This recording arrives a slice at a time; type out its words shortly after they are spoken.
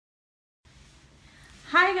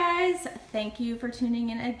Hi guys, thank you for tuning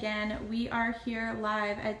in again. We are here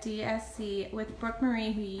live at DSC with Brooke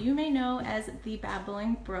Marie, who you may know as the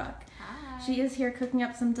Babbling Brooke. Hi. She is here cooking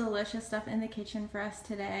up some delicious stuff in the kitchen for us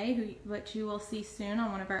today, which you will see soon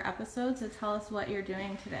on one of our episodes. So tell us what you're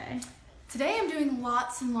doing today. Today I'm doing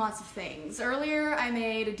lots and lots of things. Earlier I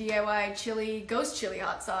made a DIY ghost chili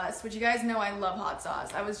hot sauce, which you guys know I love hot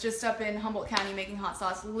sauce. I was just up in Humboldt County making hot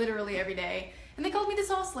sauce literally every day. And they called me the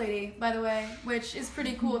sauce lady, by the way, which is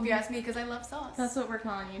pretty cool if you ask me because I love sauce. That's what we're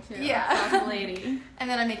calling you too. Yeah. Sauce lady. And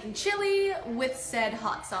then I'm making chili with said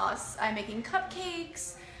hot sauce. I'm making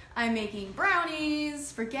cupcakes. I'm making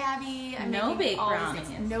brownies for Gabby. I'm No making bake all these brownies.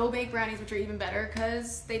 things. No bake brownies, which are even better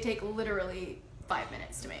because they take literally 5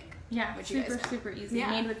 minutes to make. Yeah, which you guys know. super easy. Yeah.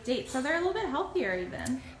 Made with dates, so they're a little bit healthier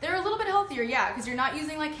even. They're a little bit healthier, yeah, because you're not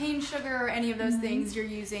using like cane sugar or any of those things. You're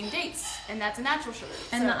using dates, and that's a natural sugar.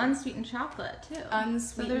 And the unsweetened chocolate too. Unsweetened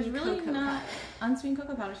so there's really cocoa not powder. unsweetened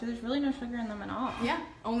cocoa powder. So there's really no sugar in them at all. Yeah,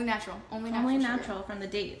 only natural. Only natural sugar. from the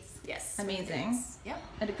dates. Yes. Amazing. Dates. Yep.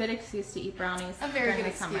 And a good excuse to eat brownies A very during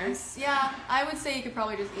good the summer. excuse. Yeah, I would say you could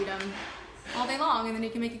probably just eat them all day long, and then you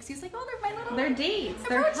can make excuse like, oh, they're my little. They're dates.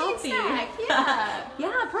 They're They're protein healthy. snack. Yeah.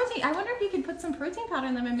 Yeah, protein. I wonder if you could put some protein powder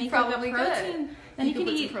in them and make Probably like a could. protein. Then you could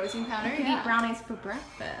could put eat some protein powder. You could Yeah. eat brownies for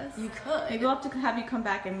breakfast. You could. Maybe we'll have to have you come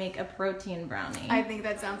back and make a protein brownie. I think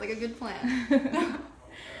that sounds like a good plan.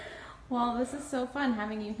 Well, this is so fun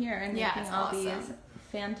having you here and Yeah, making it's all awesome. these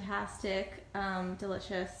fantastic,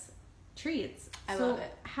 delicious treats. I So love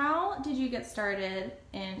it. how did you get started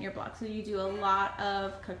in your blog? So you do a lot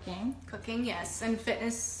of cooking. Cooking, yes, and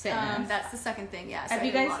fitness. Fitness. That's the second thing. Yes. If I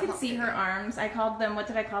you do a guys lot of could see her cooking. arms, I called them, what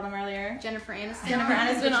did I call them earlier? Jennifer Aniston. Jennifer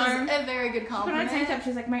Aniston which arms. is a very good Put on a compliment. tank top,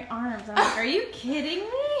 she's like, my arms. I'm like, are you kidding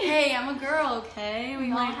me? Hey, I'm a girl, okay?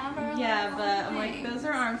 We all Like, have our yeah, little but I'm like, things. those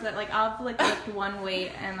are arms that like I'll like lift one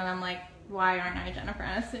weight and then I'm like, why aren't I Jennifer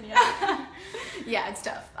Aniston yet? Yeah, it's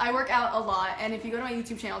tough. I work out a lot, and if you go to my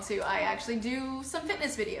YouTube channel too, I actually do some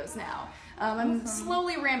fitness videos now. I'm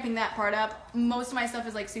slowly ramping that part up. Most of my stuff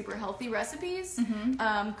is like super healthy recipes,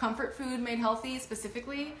 comfort food made healthy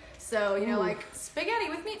specifically. So, you know, like spaghetti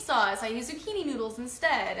with meat sauce. I use zucchini noodles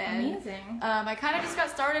instead. And, Amazing. I kind of just got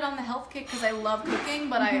started on the health kick because I love cooking,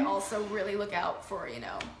 but I also really look out for, you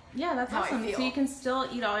know, Yeah, that's how I awesome. feel. So you can still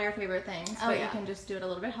eat all your favorite things, Oh, but yeah. you can just do it a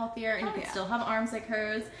little bit healthier, and you can yeah. still have arms like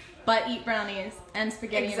hers, but eat brownies and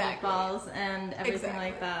spaghetti Exactly. and meatballs and everything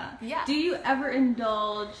like that. Yeah. Do you ever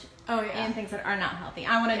indulge Oh, yeah. in things that are not healthy?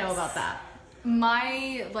 I want to know Yes. about that.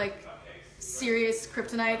 My, like, serious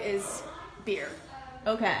kryptonite is beer.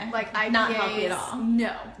 Okay. Like IPAs, not healthy at all.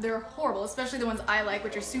 No, they're horrible, especially the ones I like,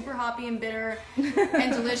 which are super hoppy and bitter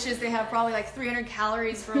and delicious. They have probably like 300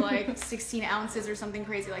 calories for like 16 ounces or something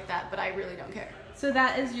crazy like that, but I really don't care. So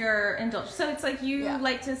that is your indulge. So it's like you Yeah.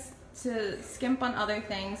 like to skimp on other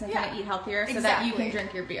things and kind Yeah. of eat healthier so that you can Exactly.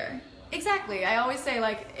 drink your beer. Exactly. I always say,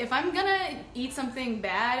 like, if I'm gonna eat something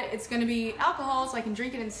bad, it's gonna be alcohol so I can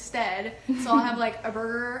drink it instead. So I'll have like a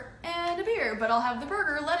burger and a beer, but I'll have the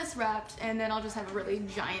burger lettuce wrapped, and then I'll just have a really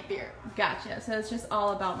giant beer. Gotcha. So it's just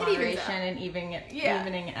all about It evens moderation out. and evening it, Yeah,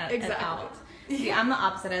 evening it exactly. out. See, I'm the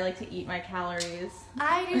opposite. I like to eat my calories.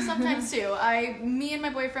 I do sometimes too. Me and my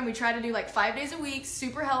boyfriend, we try to do like 5 days a week,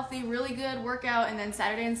 super healthy, really good workout, and then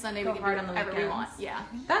Saturday and Sunday Go we can hard do on the whatever we weekends. want. Yeah.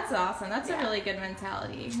 That's awesome. That's a Yeah. really good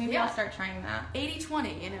mentality. Maybe Yeah. I'll start trying that.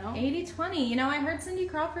 80-20, you know? 80-20. You know, I heard Cindy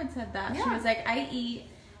Crawford said that. She Yeah. was like, I eat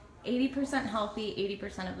 80% healthy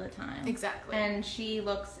 80% of the time. Exactly. And she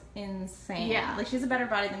looks insane. Yeah. Like, she's a better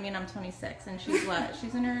body than me, and I'm 26. And she's what?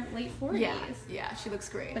 She's in her late 40s. Yeah, she looks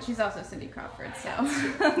great. But she's also Cindy Crawford, so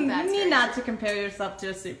That's you very need not true. to compare yourself to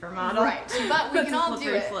a supermodel. Right, but we That's can a all do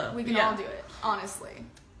slippery it. slope. We can Yeah. all do it, honestly.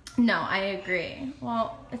 No, I agree.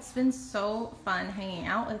 Well, it's been so fun hanging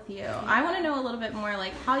out with you. I want to know a little bit more,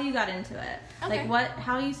 like, how you got into it. Okay. Like,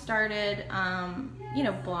 how you started, you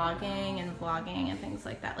know, blogging and vlogging and things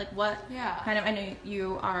like that. Like, what Yeah. kind of, I know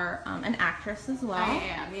you are an actress as well. I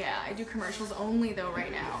am, yeah. I do commercials only though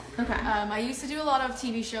right now. Okay. I used to do a lot of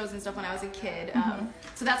TV shows and stuff when I was a kid,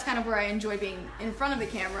 so that's kind of where I enjoy being in front of the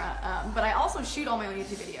camera. But I also shoot all my own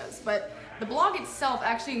YouTube videos. But the blog itself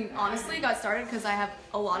actually, honestly, got started because I have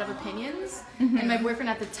a lot of opinions, and my boyfriend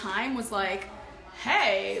at the time was like,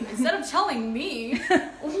 hey, instead of telling me,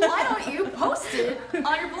 why don't you post it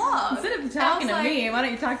on your blog? Instead of And I talking was to like, me, why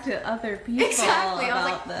don't you talk to other people Exactly. I was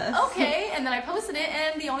about like, this? okay. And then I posted it,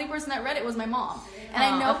 and the only person that read it was my mom. And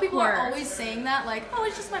I Oh, know of people are course. always saying that, like, oh,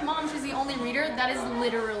 it's just my mom. She's the only reader. That is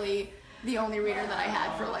literally the only reader that I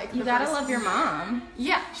had for like. You the gotta first- love your mom.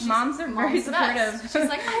 Yeah, Moms are very the best. supportive. She's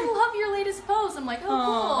like, I love your latest post. I'm like, oh,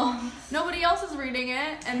 Aw. cool. Nobody else is reading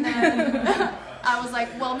it, and then I was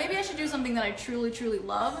like, well, maybe I should do something that I truly, truly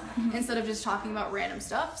love instead of just talking about random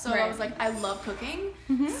stuff. So I was like, I love cooking.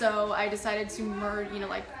 So I decided to merge, you know,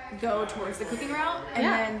 like go towards the cooking route. And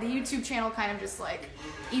then the YouTube channel kind of just like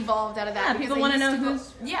evolved out of that. Yeah, people want to know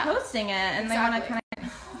who's posting it, and they want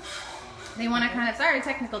to kind of, sorry,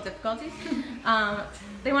 technical difficulties.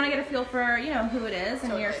 They want to get a feel for, you know, who it is,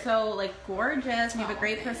 and you're so like gorgeous, and you have a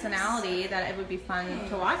great personality that it would be fun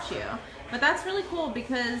to watch you. But that's really cool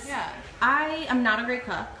because I am not a great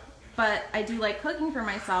cook, but I do like cooking for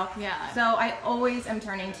myself. So I always am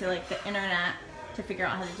turning to like the internet to figure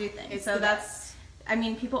out how to do things. So that's, I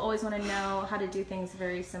mean, people always want to know how to do things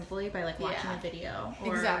very simply by like watching a video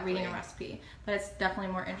or reading a recipe. But it's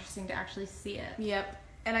definitely more interesting to actually see it.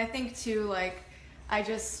 And I think too, like, it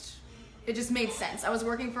just made sense. I was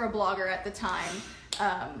working for a blogger at the time,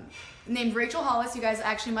 named Rachel Hollis. You guys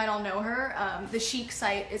actually might all know her. The Chic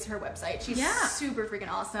site is her website. She's super freaking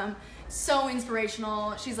awesome. So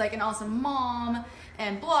inspirational. She's like an awesome mom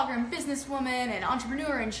and blogger and businesswoman and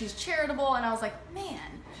entrepreneur, and she's charitable. And I was like, man,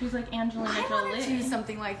 she's like Angelina Jolie. I want to do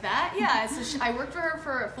something like that. Yeah. So I worked for her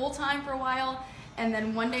for full time for a while, and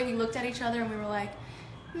then one day we looked at each other and we were like,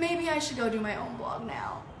 maybe I should go do my own blog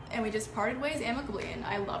now. And we just parted ways amicably, and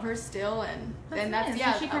I love her still, and that's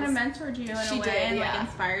so she kind of mentored you in a way and like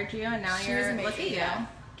inspired you, and now you're, look at you,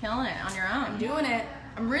 killing it on your own. I'm doing it.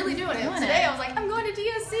 I'm really doing it. Today I was like, I'm going to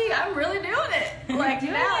DSC. I'm really doing it. Like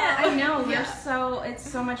doing it. I know.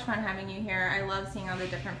 It's so much fun having you here. I love seeing all the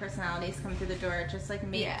different personalities come through the door. It just like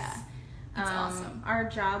makes awesome. Our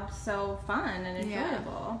job so fun and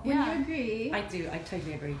enjoyable. Would you agree? I do. I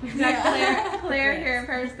totally agree. We've got Claire here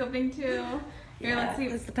periscoping too. Here, let's see.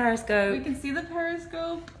 It's the periscope. We can see the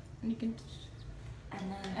periscope, and you can,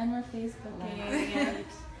 and we're Facebooking. And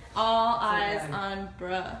all eyes on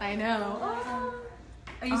Brooke. I know.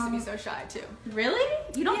 I used to be so shy too. Really?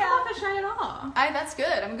 You don't come off as shy at all. That's good.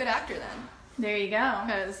 I'm a good actor then. There you go.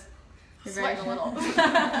 Because you're sweating a little.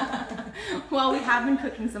 Well, we have been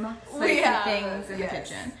cooking some spicy things in the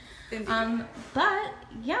kitchen. Indeed. But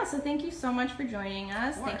yeah, so thank you so much for joining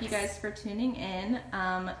us. Thank you guys for tuning in.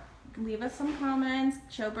 Leave us some comments,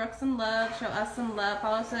 show Brooke some love, show us some love.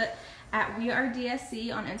 Follow us at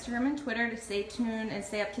Wearedsc on Instagram and Twitter to stay tuned and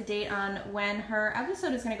stay up to date on when her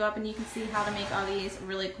episode is going to go up, and you can see how to make all these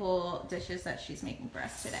really cool dishes that she's making for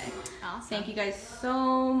us today. Awesome. Thank you guys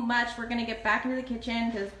so much. We're going to get back into the kitchen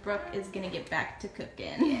because Brooke is going to get back to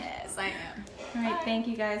cooking. Yes, I am. All right, thank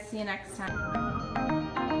you guys. See you next time.